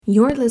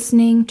You're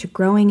listening to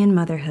Growing in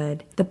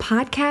Motherhood, the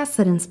podcast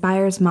that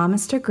inspires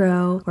mamas to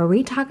grow, where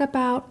we talk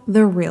about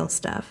the real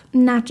stuff,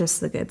 not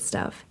just the good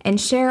stuff, and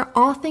share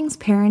all things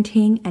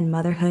parenting and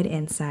motherhood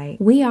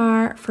insight. We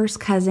are first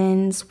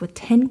cousins with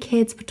 10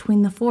 kids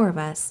between the four of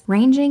us,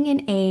 ranging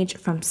in age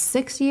from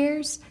 6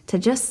 years to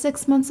just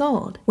 6 months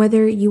old.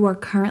 Whether you are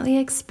currently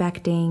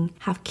expecting,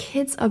 have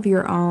kids of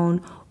your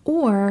own,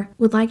 or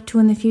would like to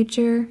in the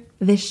future,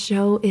 this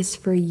show is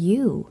for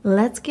you.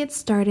 Let's get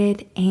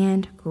started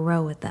and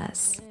grow with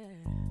us.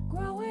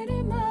 Growing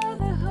in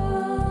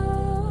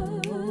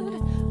motherhood,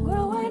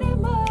 growing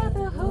in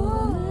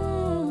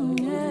motherhood,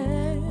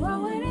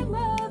 growing in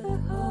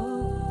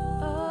motherhood.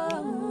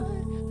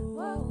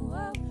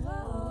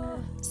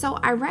 So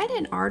I read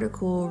an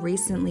article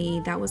recently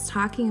that was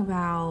talking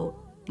about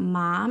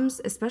moms,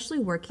 especially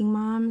working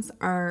moms,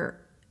 are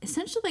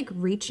essentially like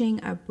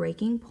reaching a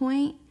breaking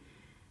point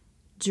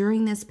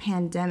during this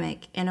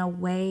pandemic in a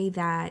way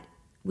that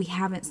we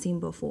haven't seen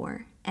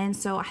before. And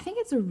so I think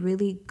it's a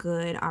really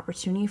good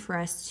opportunity for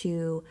us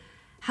to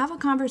have a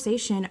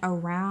conversation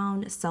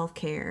around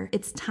self-care.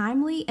 It's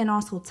timely and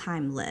also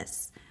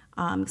timeless,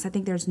 because I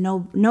think there's no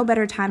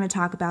better time to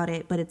talk about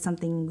it, but it's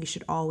something we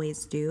should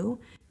always do.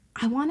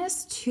 I want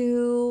us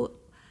to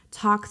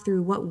talk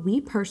through what we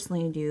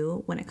personally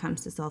do when it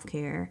comes to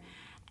self-care,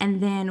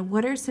 and then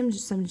what are some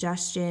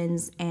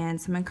suggestions and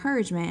some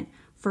encouragement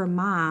for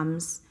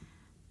moms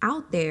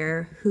out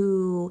there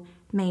who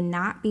may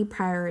not be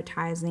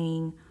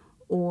prioritizing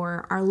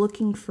or are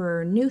looking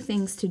for new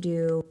things to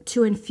do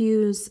to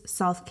infuse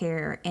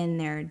self-care in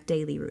their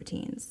daily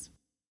routines.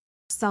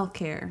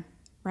 Self-care,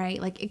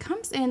 right? Like, it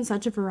comes in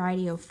such a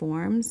variety of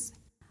forms.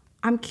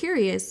 I'm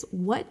curious,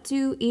 what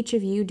do each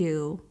of you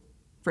do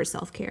for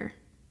self-care?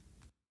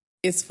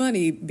 It's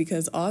funny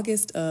because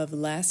August of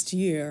last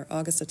year,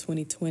 August of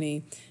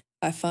 2020,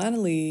 I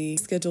finally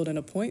scheduled an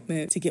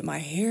appointment to get my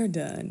hair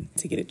done,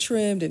 to get it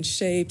trimmed and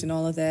shaped and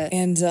all of that.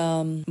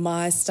 And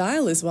my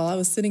stylist, while I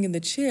was sitting in the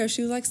chair,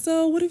 she was like,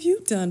 "So what have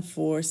you done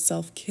for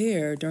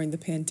self-care during the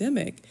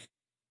pandemic?"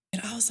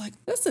 And I was like,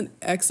 "That's an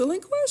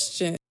excellent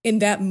question." In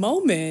that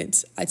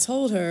moment, I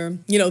told her,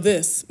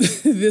 this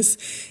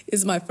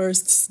is my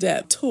first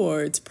step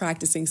towards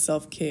practicing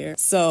self-care.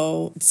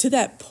 So to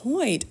that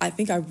point, I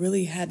think I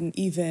really hadn't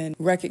even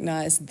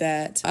recognized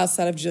that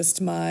outside of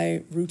just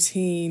my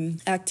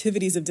routine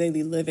activities of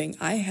daily living,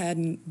 I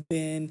hadn't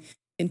been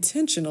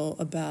intentional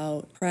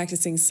about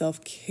practicing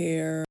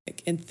self-care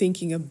and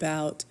thinking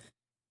about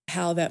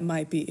how that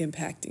might be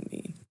impacting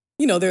me.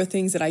 There are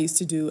things that I used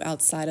to do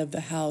outside of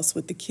the house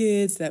with the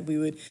kids that we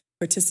would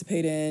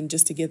participate in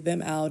just to get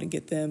them out and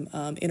get them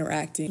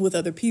interacting with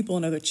other people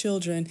and other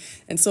children.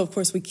 And so, of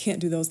course, we can't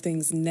do those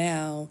things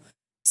now.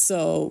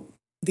 So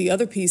the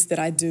other piece that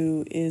I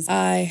do is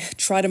I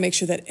try to make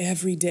sure that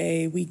every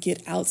day we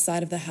get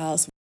outside of the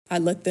house. I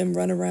let them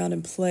run around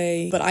and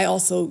play, but I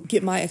also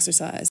get my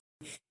exercise.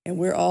 And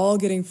we're all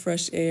getting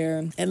fresh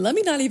air. And let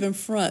me not even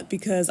front,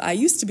 because I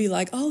used to be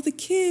like, oh, the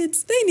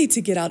kids, they need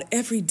to get out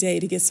every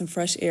day to get some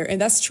fresh air. And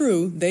that's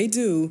true, they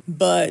do.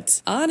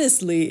 But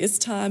honestly, it's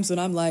times when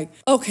I'm like,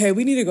 okay,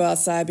 we need to go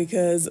outside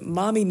because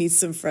mommy needs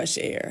some fresh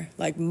air.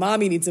 Like,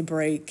 mommy needs a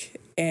break,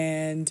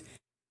 and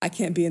I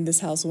can't be in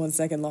this house 1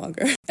 second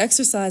longer.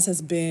 Exercise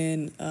has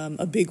been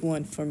a big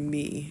one for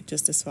me,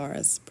 just as far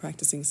as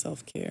practicing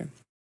self-care.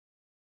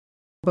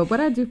 But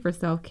what I do for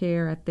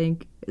self-care, I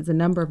think, is a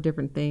number of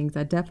different things.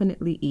 I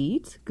definitely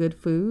eat good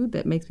food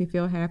that makes me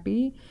feel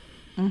happy.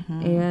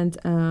 Mm-hmm. And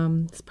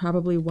it's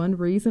probably one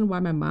reason why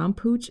my mom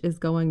pooch is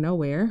going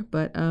nowhere.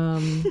 But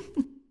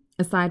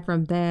aside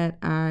from that,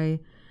 I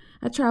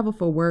travel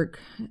for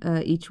work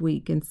each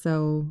week. And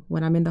so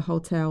when I'm in the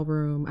hotel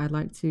room, I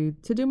like to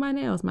do my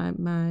nails,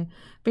 my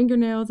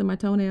fingernails and my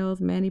toenails,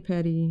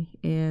 mani-pedi.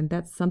 And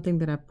that's something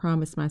that I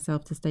promised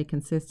myself to stay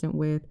consistent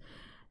with.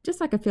 Just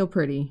so I can feel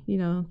pretty,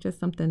 just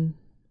something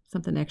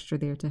extra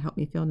there to help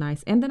me feel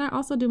nice. And then I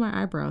also do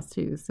my eyebrows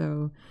too.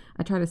 So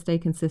I try to stay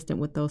consistent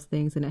with those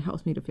things, and it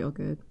helps me to feel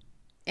good.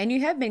 And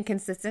you have been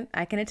consistent.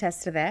 I can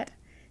attest to that.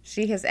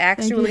 She has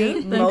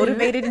actually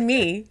motivated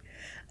me.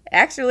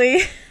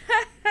 Actually,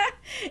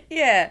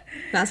 yeah.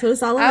 That's what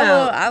it's all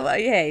about.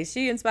 Hey,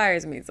 she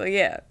inspires me. So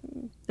yeah.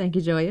 Thank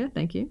you, Joya.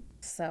 Thank you.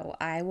 So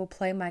I will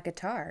play my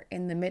guitar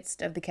in the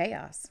midst of the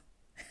chaos.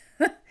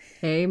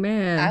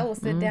 Amen. I will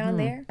sit down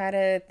there, try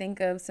to think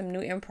of some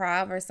new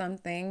improv or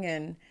something,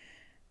 and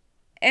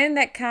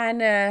that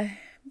kind of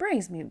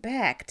brings me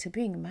back to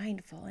being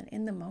mindful and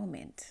in the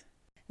moment.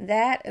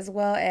 That, as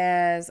well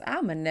as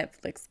I'm a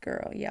Netflix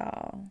girl,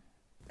 y'all.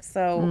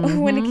 So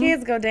when the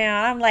kids go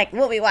down, I'm like,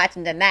 what we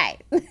watching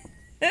tonight?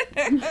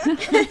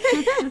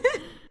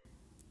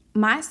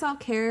 My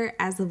self-care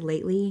as of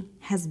lately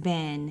has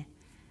been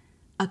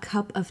a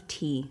cup of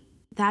tea.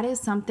 That is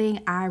something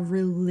I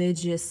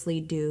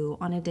religiously do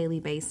on a daily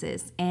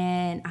basis.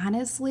 And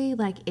honestly,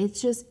 like,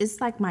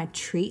 it's like my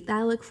treat that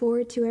I look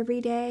forward to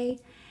every day.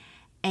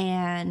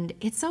 And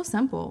it's so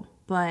simple,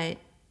 but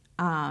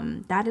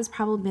that has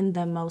probably been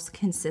the most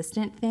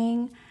consistent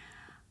thing.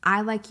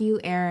 I, like you,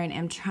 Erin,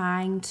 am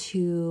trying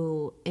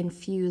to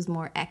infuse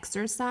more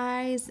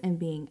exercise and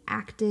being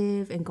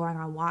active and going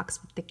on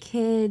walks with the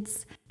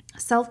kids.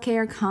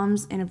 Self-care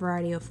comes in a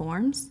variety of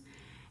forms,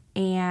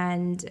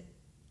 and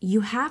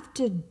you have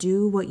to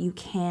do what you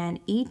can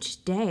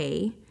each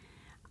day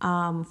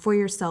for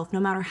yourself, no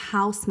matter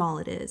how small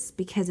it is,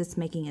 because it's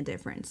making a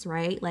difference,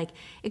 right? Like,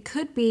 it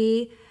could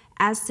be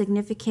as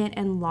significant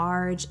and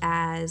large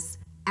as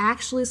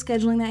actually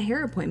scheduling that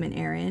hair appointment,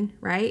 Erin,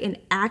 right? And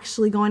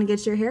actually going to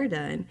get your hair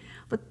done.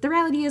 But the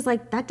reality is,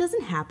 like, that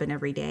doesn't happen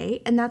every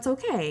day, and that's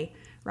okay,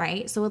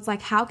 right? So it's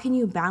like, how can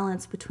you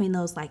balance between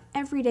those like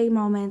everyday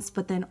moments,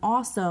 but then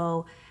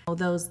also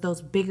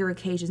those bigger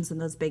occasions and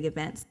those big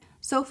events?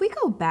 So if we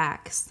go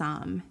back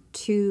some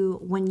to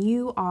when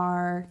you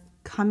are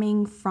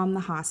coming from the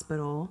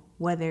hospital,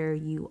 whether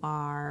you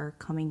are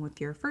coming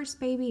with your first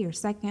baby, your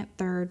second,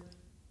 third,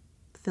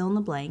 fill in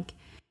the blank,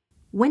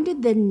 when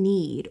did the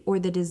need or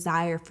the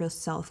desire for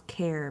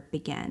self-care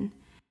begin?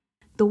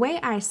 The way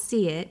I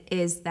see it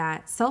is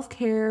that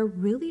self-care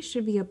really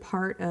should be a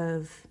part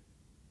of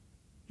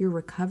your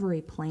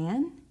recovery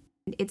plan.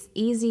 It's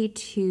easy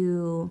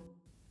to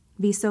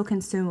be so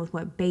consumed with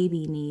what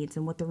baby needs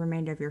and what the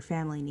remainder of your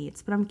family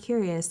needs. But I'm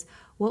curious,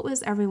 what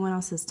was everyone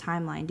else's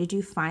timeline? Did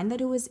you find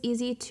that it was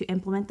easy to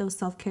implement those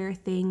self-care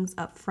things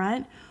up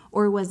front?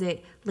 Or was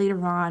it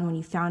later on when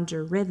you found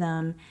your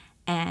rhythm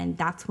and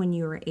that's when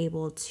you were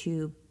able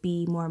to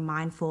be more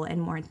mindful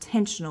and more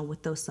intentional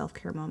with those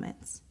self-care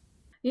moments?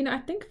 I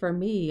think for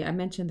me, I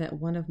mentioned that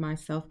one of my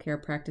self-care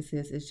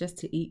practices is just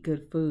to eat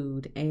good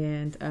food.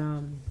 And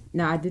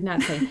now I did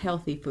not say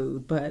healthy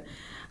food, but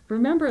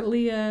remember,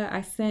 Leah,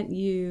 I sent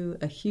you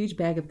a huge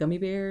bag of gummy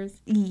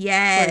bears?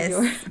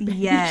 Yes.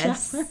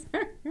 Yes.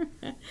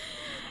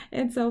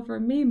 And so for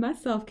me, my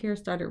self-care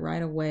started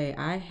right away.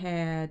 I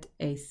had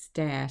a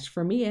stash.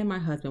 For me and my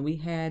husband, we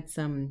had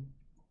some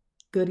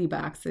goodie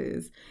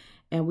boxes,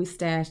 and we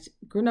stashed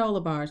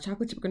granola bars,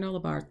 chocolate chip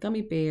granola bars,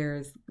 gummy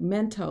bears,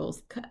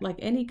 Mentos, like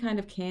any kind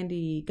of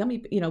candy,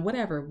 gummy,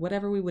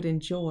 whatever we would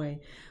enjoy.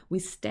 We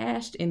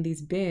stashed in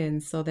these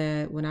bins so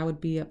that when I would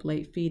be up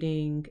late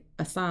feeding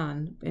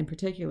Asan in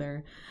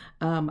particular,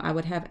 I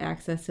would have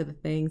access to the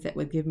things that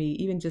would give me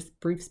even just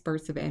brief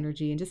spurts of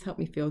energy and just help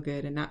me feel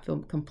good and not feel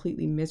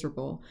completely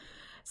miserable.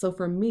 So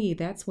for me,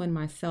 that's when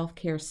my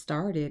self-care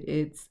started.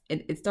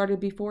 It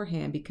started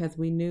beforehand because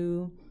we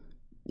knew,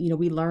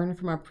 we learned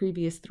from our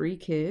previous 3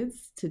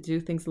 kids to do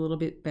things a little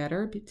bit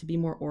better, to be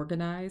more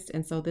organized.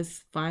 And so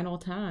this final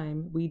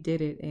time we did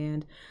it,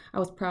 and I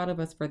was proud of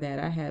us for that.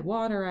 I had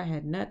water, I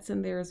had nuts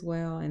in there as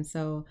well. And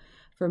so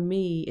for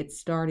me, it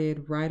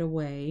started right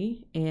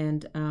away.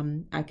 And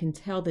I can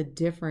tell the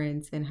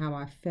difference in how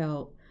I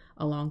felt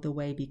along the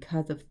way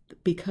because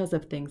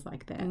of things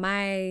like that.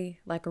 My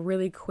like a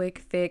really quick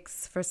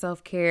fix for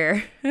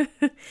self-care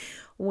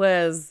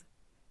was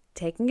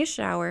taking a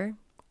shower,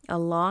 a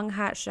long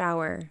hot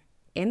shower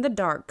in the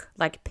dark,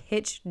 like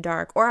pitch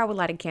dark, or I would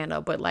light a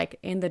candle, but like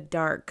in the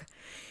dark.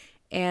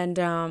 And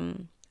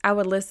I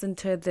would listen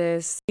to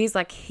these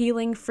like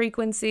healing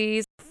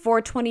frequencies,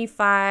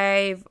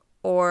 425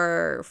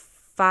 or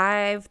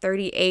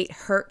 538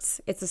 hertz.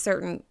 It's a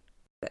certain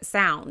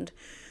sound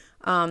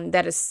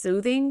that is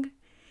soothing.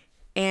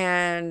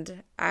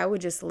 And I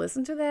would just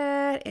listen to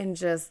that and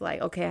just like,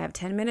 okay, I have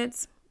 10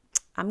 minutes.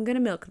 I'm going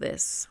to milk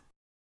this.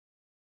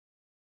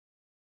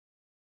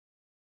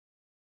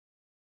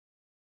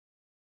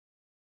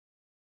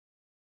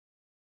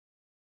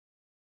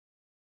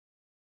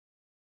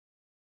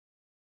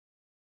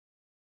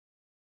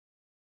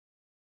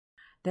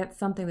 That's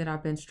something that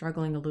I've been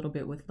struggling a little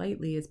bit with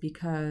lately, is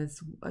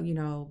because,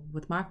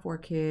 with my 4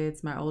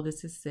 kids, my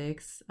oldest is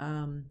 6,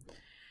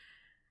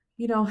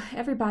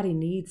 everybody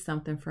needs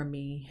something from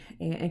me,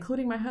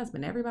 including my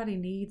husband. Everybody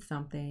needs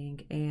something,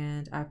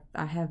 and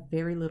I have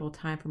very little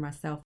time for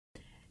myself.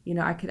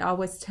 I could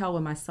always tell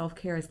when my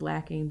self-care is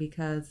lacking,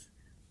 because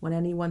when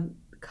anyone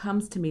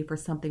comes to me for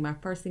something, my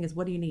first thing is,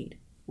 what do you need?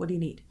 What do you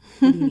need?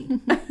 What do you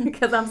need?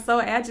 Because I'm so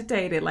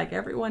agitated, like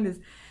everyone is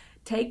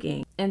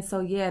taking. And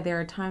so, there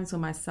are times when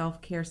my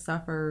self-care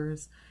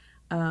suffers,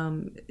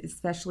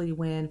 especially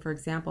when, for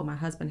example, my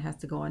husband has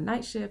to go on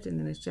night shift and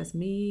then it's just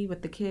me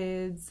with the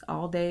kids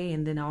all day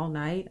and then all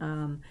night.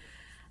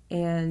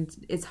 And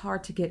it's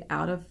hard to get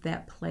out of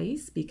that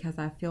place because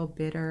I feel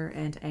bitter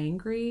and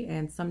angry.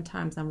 And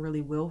sometimes I'm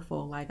really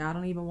willful. Like, I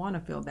don't even want to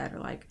feel better.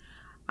 Like,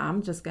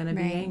 I'm just going to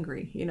be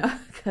angry,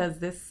 because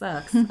this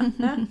sucks.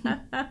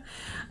 But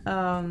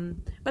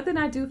then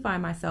I do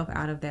find myself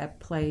out of that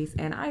place.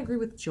 And I agree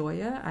with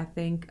Joya. I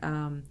think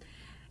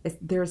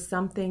there's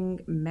something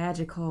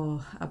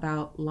magical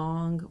about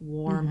long,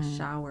 warm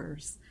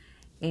showers.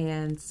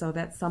 And so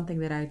that's something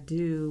that I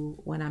do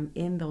when I'm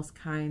in those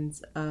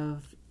kinds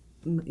of,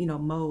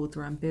 modes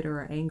where I'm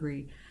bitter or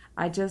angry.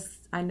 I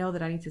know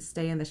that I need to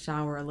stay in the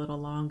shower a little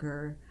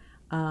longer,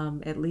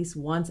 at least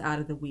once out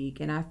of the week.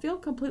 And I feel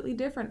completely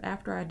different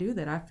after I do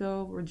that. I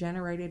feel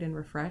regenerated and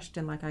refreshed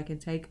and like I can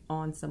take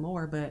on some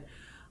more. But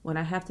when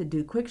I have to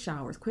do quick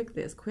showers, quick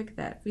this, quick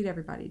that, feed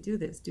everybody, do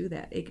this, do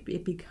that,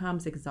 it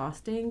becomes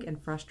exhausting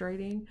and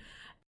frustrating.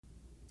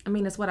 I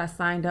mean, it's what I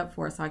signed up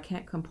for, so I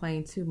can't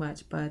complain too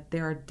much, but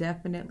there are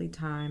definitely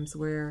times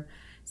where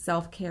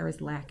self-care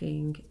is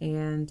lacking.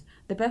 And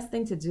the best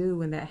thing to do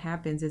when that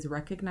happens is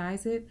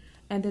recognize it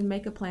and then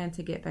make a plan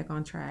to get back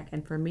on track.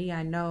 And for me,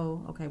 I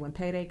know, okay, when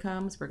payday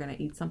comes, we're going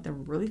to eat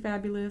something really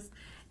fabulous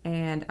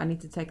and I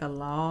need to take a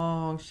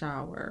long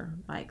shower,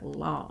 like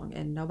long,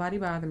 and nobody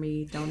bother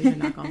me. Don't even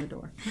knock on the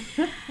door.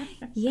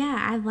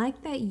 Yeah, I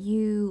like that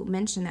you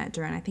mentioned that,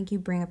 Duran. I think you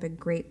bring up a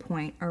great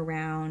point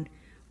around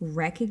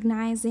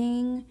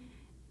recognizing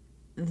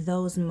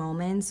those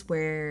moments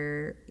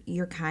where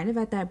you're kind of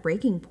at that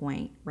breaking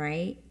point,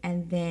 right?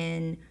 And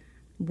then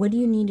what do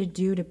you need to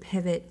do to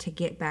pivot to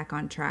get back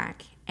on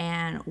track?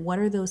 And what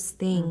are those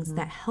things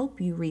that help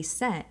you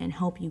reset and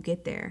help you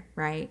get there,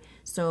 right?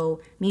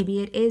 So maybe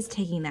it is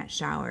taking that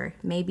shower.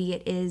 Maybe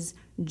it is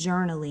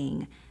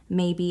journaling.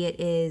 Maybe it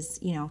is,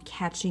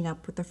 catching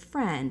up with a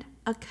friend,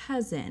 a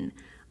cousin,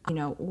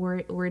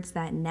 or it's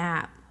that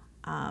nap.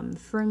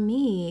 For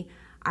me,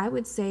 I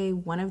would say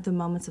one of the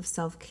moments of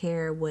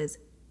self-care was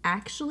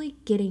actually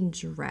getting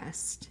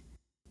dressed.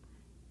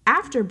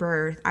 After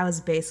birth, I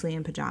was basically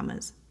in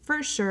pajamas,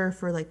 for sure,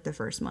 for like the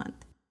first month.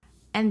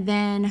 And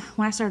then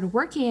when I started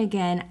working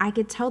again, I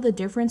could tell the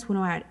difference when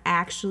I would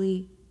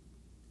actually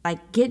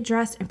like get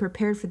dressed and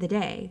prepared for the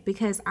day,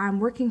 because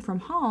I'm working from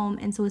home,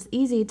 and so it's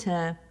easy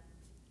to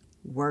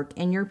work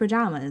in your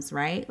pajamas,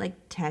 right? Like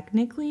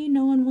technically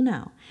no one will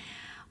know.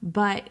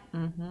 But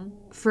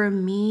for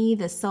me,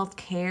 the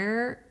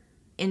self-care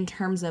in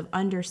terms of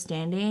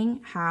understanding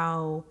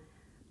how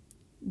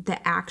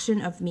the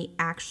action of me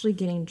actually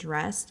getting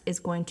dressed is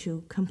going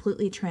to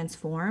completely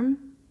transform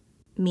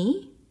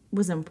me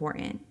was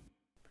important.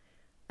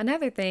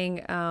 Another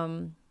thing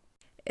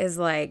is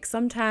like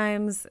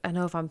sometimes I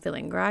know if I'm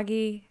feeling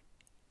groggy,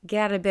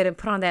 get out of bed and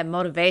put on that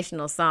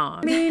motivational song.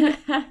 I mean,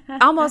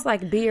 almost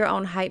like be your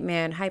own hype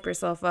man, hype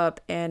yourself up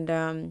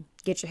and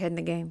get your head in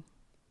the game.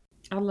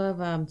 I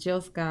love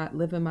Jill Scott,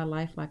 Living My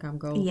Life Like I'm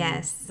Golden.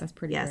 Yes. That's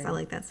pretty Yes, great. I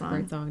like that song.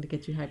 Great song to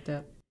get you hyped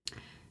up.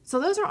 So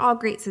those are all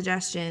great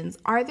suggestions.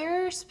 Are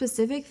there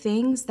specific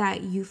things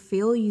that you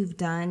feel you've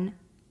done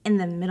in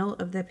the middle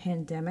of the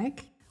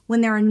pandemic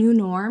when there are new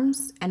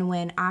norms and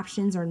when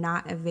options are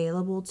not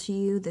available to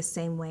you the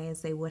same way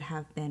as they would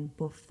have been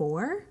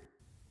before?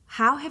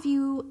 How have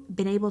you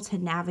been able to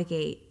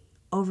navigate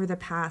over the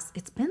past,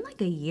 it's been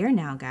like a year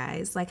now,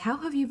 guys. Like, how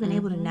have you been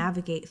able to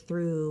navigate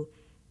through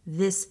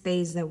this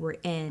phase that we're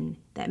in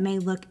that may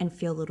look and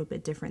feel a little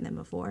bit different than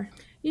before?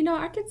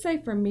 I could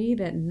say for me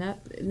that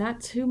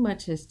not too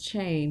much has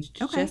changed,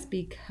 just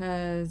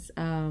because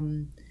I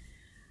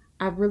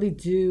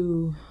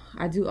do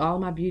all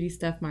my beauty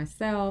stuff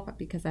myself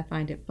because I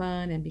find it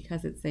fun and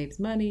because it saves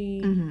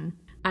money.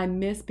 I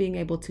miss being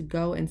able to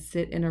go and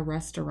sit in a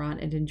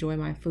restaurant and enjoy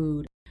my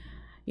food.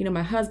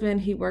 My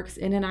husband, he works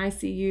in an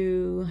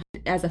ICU.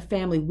 As a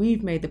family,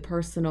 we've made the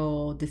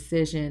personal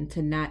decision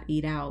to not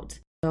eat out.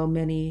 So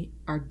many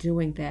are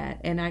doing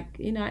that. And I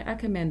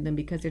commend them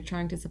because they're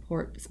trying to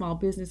support small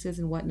businesses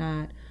and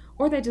whatnot,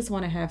 or they just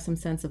want to have some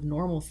sense of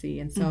normalcy.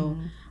 And so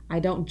I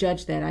don't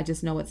judge that. I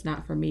just know it's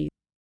not for me.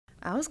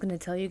 I was going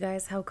to tell you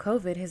guys how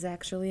COVID has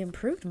actually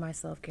improved my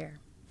self-care.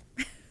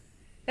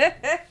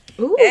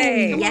 Ooh,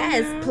 Hey.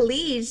 yes,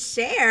 please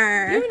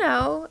share.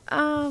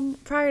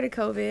 Prior to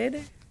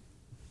COVID,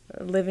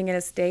 living in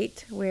a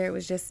state where it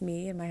was just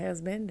me and my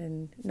husband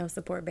and no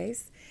support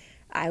base,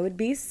 I would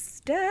be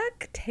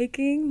stuck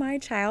taking my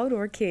child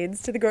or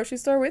kids to the grocery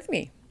store with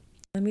me.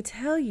 Let me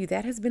tell you,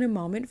 that has been a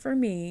moment for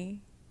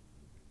me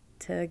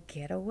to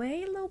get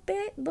away a little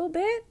bit,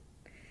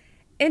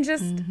 and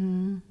just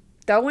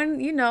throw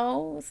in,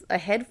 a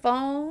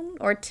headphone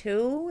or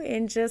two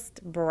and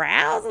just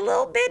browse a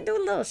little bit, do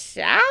a little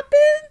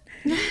shopping.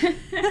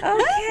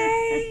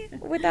 Okay.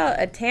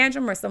 Without a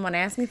tantrum or someone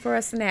asking for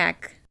a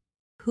snack.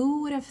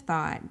 Who would have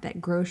thought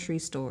that grocery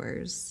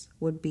stores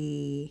would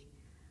be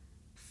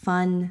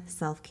fun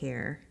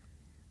self-care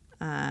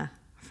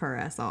for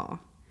us all?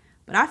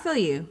 But I feel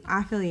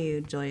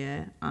you,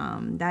 Joya.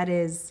 That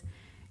is,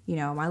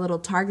 my little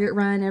Target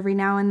run every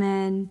now and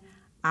then.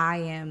 I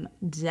am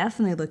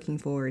definitely looking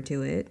forward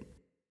to it.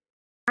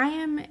 I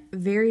am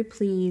very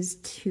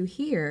pleased to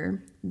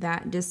hear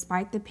that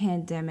despite the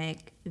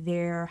pandemic,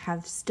 there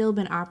have still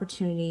been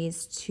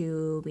opportunities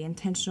to be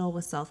intentional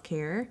with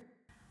self-care.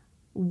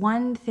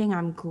 One thing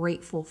I'm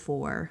grateful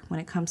for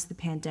when it comes to the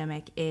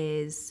pandemic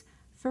is,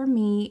 for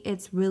me,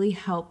 it's really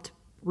helped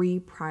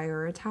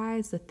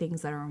reprioritize the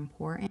things that are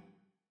important.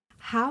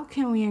 How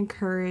can we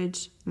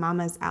encourage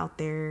mamas out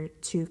there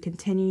to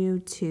continue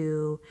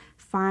to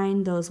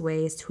find those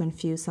ways to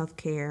infuse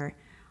self-care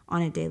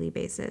on a daily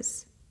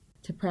basis?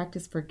 To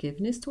practice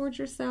forgiveness towards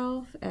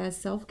yourself as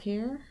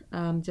self-care,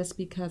 just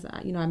because,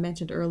 I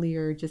mentioned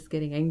earlier just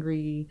getting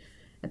angry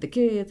at the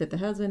kids, at the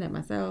husband, at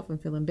myself,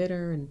 and feeling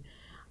bitter.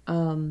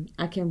 And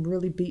I can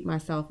really beat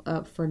myself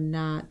up for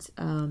not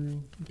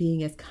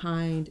being as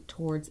kind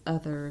towards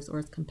others or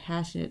as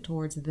compassionate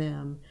towards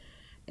them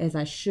as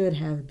I should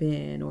have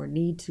been or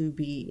need to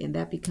be. And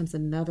that becomes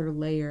another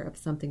layer of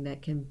something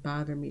that can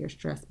bother me or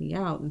stress me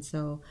out. And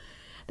so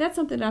that's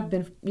something I've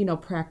been,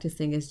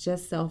 practicing, is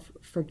just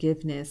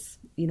self-forgiveness.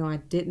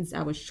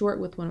 I was short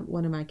with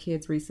one of my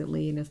kids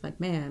recently, and it's like,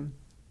 man,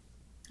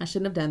 I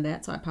shouldn't have done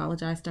that. So I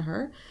apologized to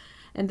her.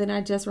 And then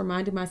I just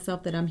reminded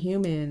myself that I'm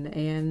human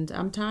and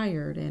I'm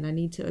tired and I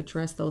need to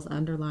address those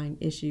underlying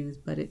issues.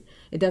 But it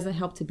doesn't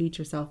help to beat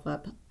yourself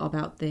up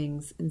about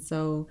things. And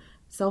so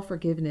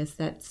self-forgiveness,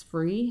 that's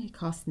free, it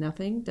costs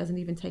nothing, doesn't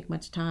even take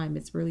much time.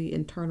 It's really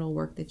internal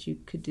work that you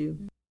could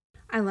do.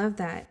 I love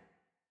that.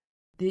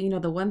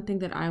 The one thing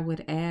that I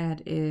would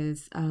add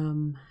is,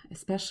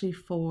 especially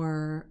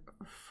for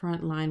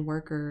frontline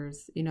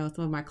workers,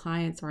 some of my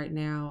clients right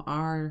now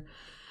are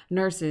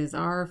nurses,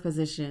 are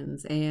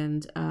physicians,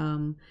 and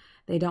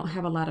they don't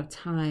have a lot of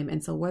time.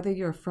 And so whether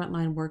you're a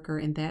frontline worker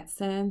in that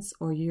sense,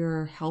 or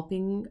you're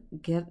helping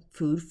get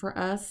food for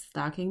us,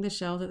 stocking the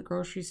shelves at the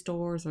grocery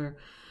stores, or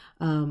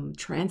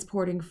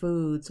transporting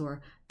foods,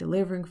 or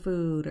delivering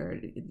food,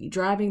 or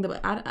driving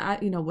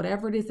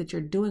whatever it is that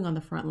you're doing on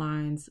the front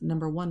lines,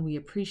 number one, we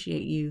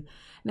appreciate you.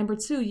 Number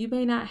two, you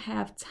may not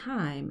have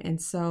time.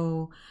 And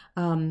so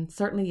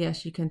certainly,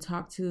 yes, you can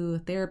talk to a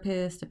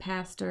therapist, a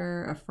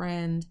pastor, a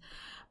friend.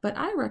 But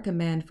I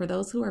recommend, for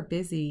those who are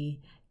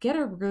busy, get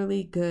a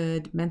really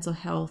good mental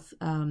health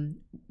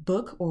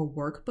book or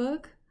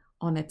workbook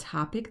on a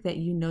topic that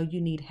you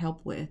need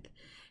help with.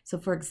 So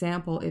for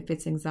example, if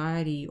it's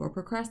anxiety or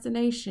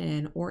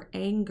procrastination or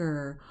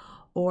anger,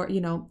 or,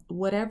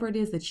 whatever it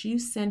is that you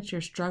sense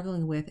you're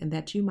struggling with and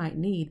that you might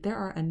need, there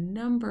are a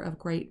number of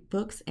great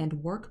books and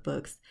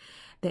workbooks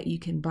that you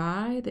can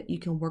buy, that you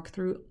can work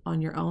through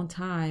on your own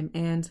time.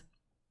 And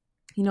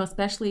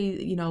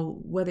especially,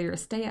 whether you're a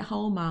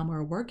stay-at-home mom or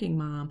a working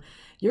mom,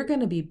 you're going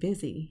to be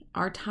busy.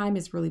 Our time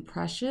is really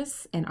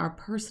precious and our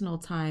personal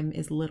time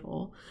is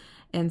little.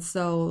 And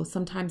so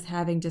sometimes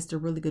having just a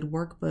really good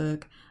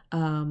workbook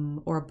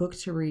or a book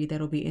to read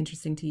that'll be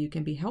interesting to you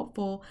can be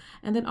helpful.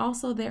 And then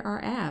also there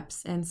are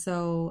apps. And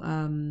so,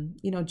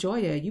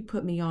 Joya, you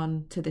put me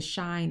on to the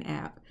Shine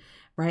app,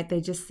 right?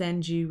 They just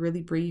send you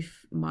really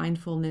brief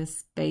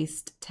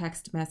mindfulness-based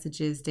text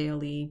messages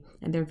daily,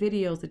 and they're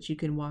videos that you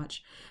can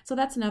watch. So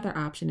that's another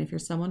option if you're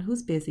someone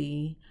who's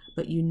busy,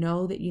 but you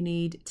know that you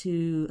need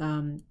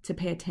to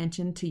pay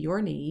attention to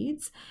your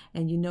needs,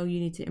 and you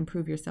need to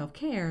improve your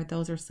self-care.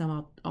 Those are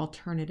some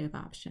alternative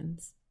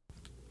options.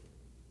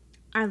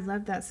 I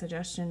love that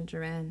suggestion,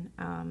 Jaren.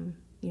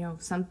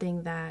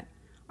 Something that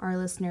our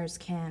listeners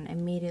can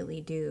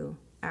immediately do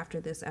after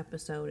this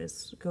episode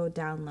is go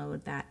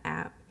download that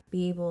app.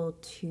 Be able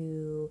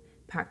to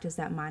practice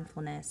that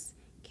mindfulness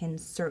can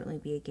certainly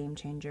be a game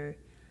changer.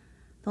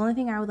 The only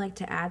thing I would like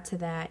to add to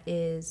that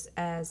is,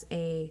 as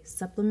a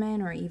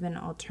supplement or even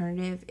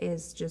alternative,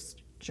 is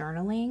just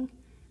journaling.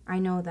 I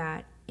know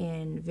that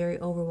in very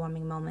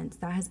overwhelming moments,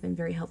 that has been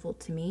very helpful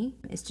to me,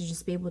 is to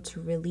just be able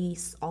to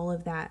release all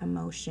of that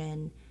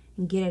emotion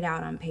and get it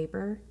out on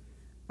paper.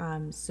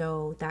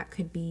 So that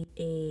could be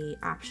an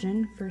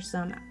option for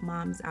some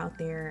moms out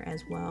there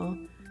as well.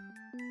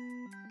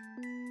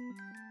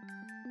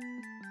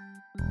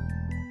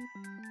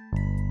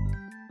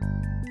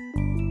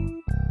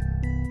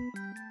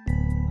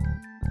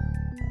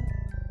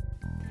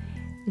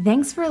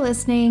 Thanks for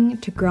listening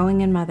to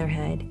Growing in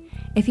Motherhood.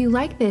 If you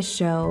like this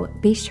show,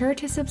 be sure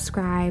to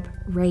subscribe,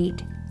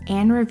 rate,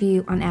 and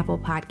review on Apple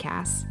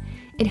Podcasts.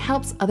 It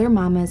helps other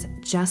mamas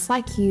just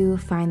like you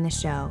find the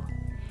show.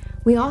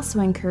 We also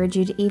encourage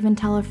you to even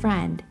tell a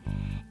friend.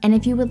 And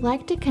if you would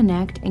like to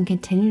connect and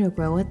continue to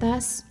grow with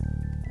us,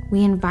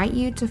 we invite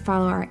you to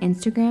follow our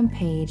Instagram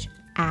page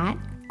at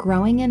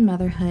Growing in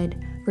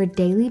Motherhood for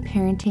daily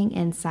parenting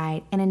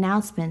insight and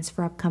announcements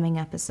for upcoming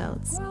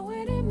episodes.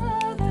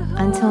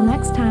 Until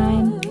next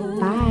time,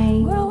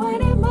 bye.